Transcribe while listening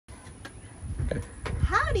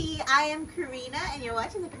Howdy, I am Karina and you're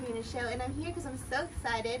watching The Karina Show, and I'm here because I'm so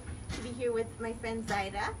excited to be here with my friend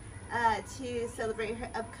Zaira to celebrate her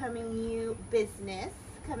upcoming new business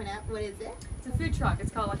coming up. What is it? It's a food truck.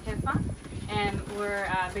 It's called LaJefa, and we're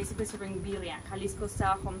basically serving Birria, Jalisco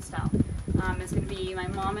style, home style. It's going to be my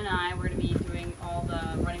mom and I. We're going to be doing all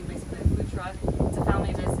the running basically the food truck. It's a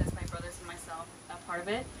family business. My brothers and myself are part of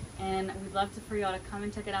it, and we'd love for y'all to come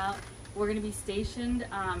and check it out. We're going to be stationed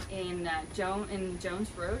in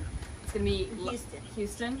Jones Road. It's going to be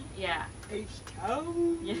Houston, yeah.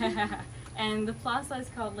 H-Town. Yeah. And the plaza is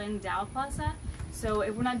called Lindau Plaza. So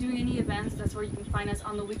if we're not doing any events, that's where you can find us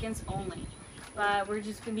on the weekends only. But we're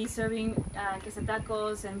just going to be serving queso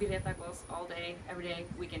tacos and birria tacos all day, every day,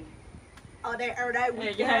 weekend. All day, every day,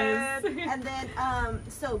 weekend. Yes. And then,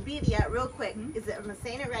 so birria, real quick, is it, am I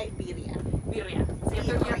saying it right? Birria. Birria. So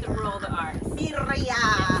you have to roll the R's.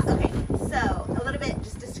 Birria. Okay, so a little bit,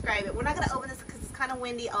 just describe it. We're not going to open this because it's kind of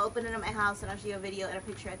windy. I'll open it at my house and I'll show you a video and a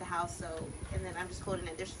picture at the house. So, and then I'm just holding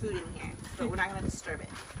it. There's food in here, but we're not going to disturb it.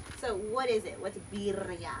 So what is it? What's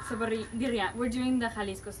birria? So birria, we're doing the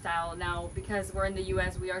Jalisco style now because we're in the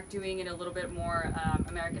U.S. We are doing it a little bit more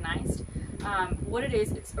Americanized. What it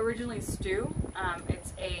is, it's originally a stew.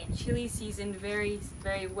 It's a chili seasoned, very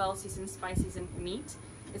well seasoned, spice seasoned meat.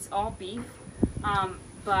 It's all beef,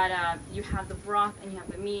 but you have the broth and you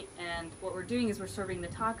have the meat. And what we're doing is we're serving the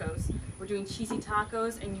tacos. We're doing cheesy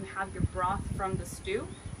tacos, and you have your broth from the stew.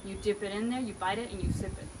 You dip it in there, you bite it, and you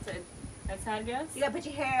sip it. So that's how it goes. You gotta put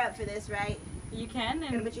your hair up for this, right? You can.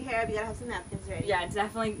 You gotta put your hair up. You gotta have some napkins ready. Yeah,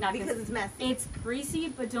 definitely napkins. Because it's messy. It's greasy,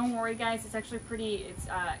 but don't worry, guys. It's actually pretty. It's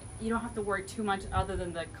you don't have to worry too much other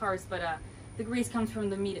than the carbs, but the grease comes from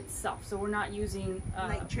the meat itself. So we're not using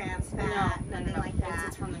like trans fat, nothing like that.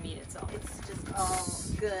 It's from the meat itself. It's just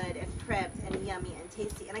all good and prepped and yummy and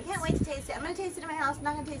tasty. And I can't wait to taste it. I'm gonna taste it in my house. I'm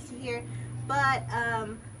not gonna taste it here. But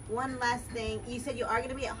one last thing. You said you are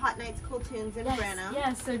gonna be at Hot Nights Cool Tunes in Brenham.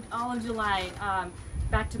 Yes. So all of July.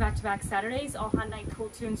 Back to back Saturdays, all Hot Night Cool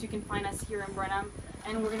Tunes. You can find us here in Brenham,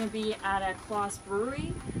 and we're going to be at a Klaus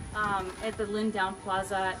Brewery at the Lindau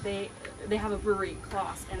Plaza. They have a brewery,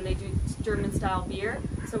 Klaus, and they do German style beer.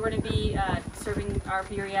 So we're going to be serving our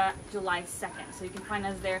birria July 2nd. So you can find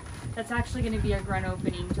us there. That's actually going to be our grand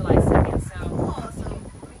opening July 2nd. So cool. So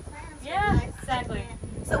yeah, exactly.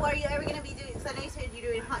 So are you ever going to be doing? Because I know you said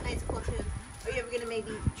you're doing Hot Nights Cool Tunes. Are you ever going to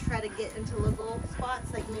maybe try to get into local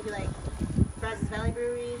spots, like maybe like Brazos Valley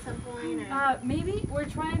Brewery at some point? Or? Maybe. We're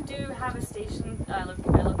trying to have a station,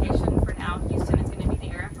 a location for now. Houston is going to be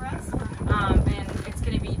the area for us, and it's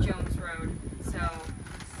going to be Jones Road. So,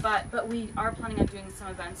 but we are planning on doing some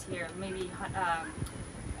events here. Maybe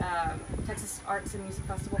Texas Arts and Music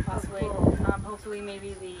Festival, possibly. Cool. Hopefully,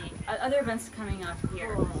 maybe the other events coming up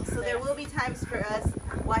here. Cool. So there will be times for us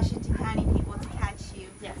Washington County people to catch you.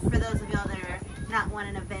 Yes. For those of y'all that are not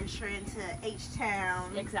wanting to venture into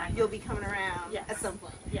H-Town, exactly. You'll be coming around yes. at some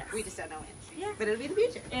point. Yes. We just don't know it. Yeah. But it'll be in the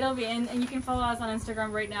future. It'll be, and you can follow us on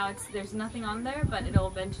Instagram right now. There's nothing on there, but it'll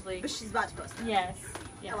eventually. But she's about to post it. Yes.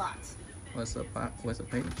 Yeah. A lot. What's the page? What's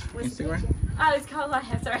Instagram? The page? Oh, it's called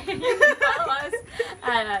LaJefa. Sorry, you can follow us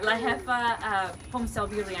at LaJefa Homestyle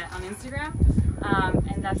Birria on Instagram,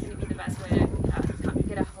 and that's going to be the best way to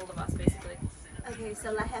get a hold of us, basically. Okay,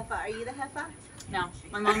 so LaJefa, are you the Jefa? No,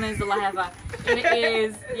 my mom is the LaJefa. It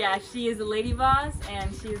is, yeah, she is the lady boss,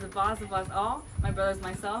 and she is the boss of us all. My brother's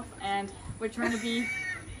myself, and we're trying to be.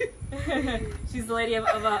 She's the lady of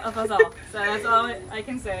us all. So that's all I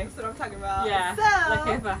can say. That's what I'm talking about. Yeah. So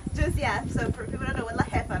LaJefa. So for people who don't know what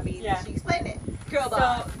LaJefa means, yeah. she explained it. Girl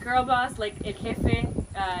boss. So girl boss, like el jefe.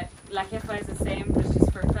 LaJefa is the same, it's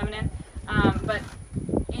just for feminine. But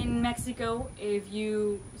in Mexico, if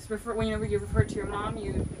you refer, whenever you refer to your mom,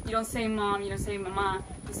 you don't say mom, you don't say mama,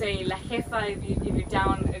 you say la jefa if you're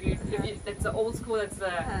down, if you that's the old school, that's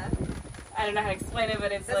the, I don't know how to explain it,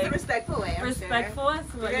 but it's that's like the respectful way, I'm respectful. Sure.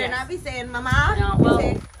 Well, You're yes. not be saying mama. No, well,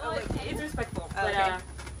 it's respectful, oh, but okay.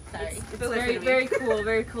 Sorry. it's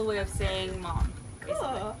very cool way of saying mom.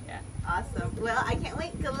 Cool. Yeah. Awesome. Well, I can't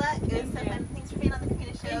wait. Good luck. And thanks for being on the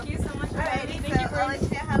Karina Show. Thank you so much. Alrighty, so I'll let you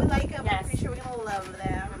know how we like them. Yes. I'm pretty sure we're gonna love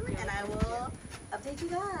them, and I will update you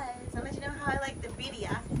guys. I'll let you know how I like the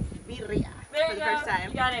birria There for you the first time.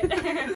 You got it.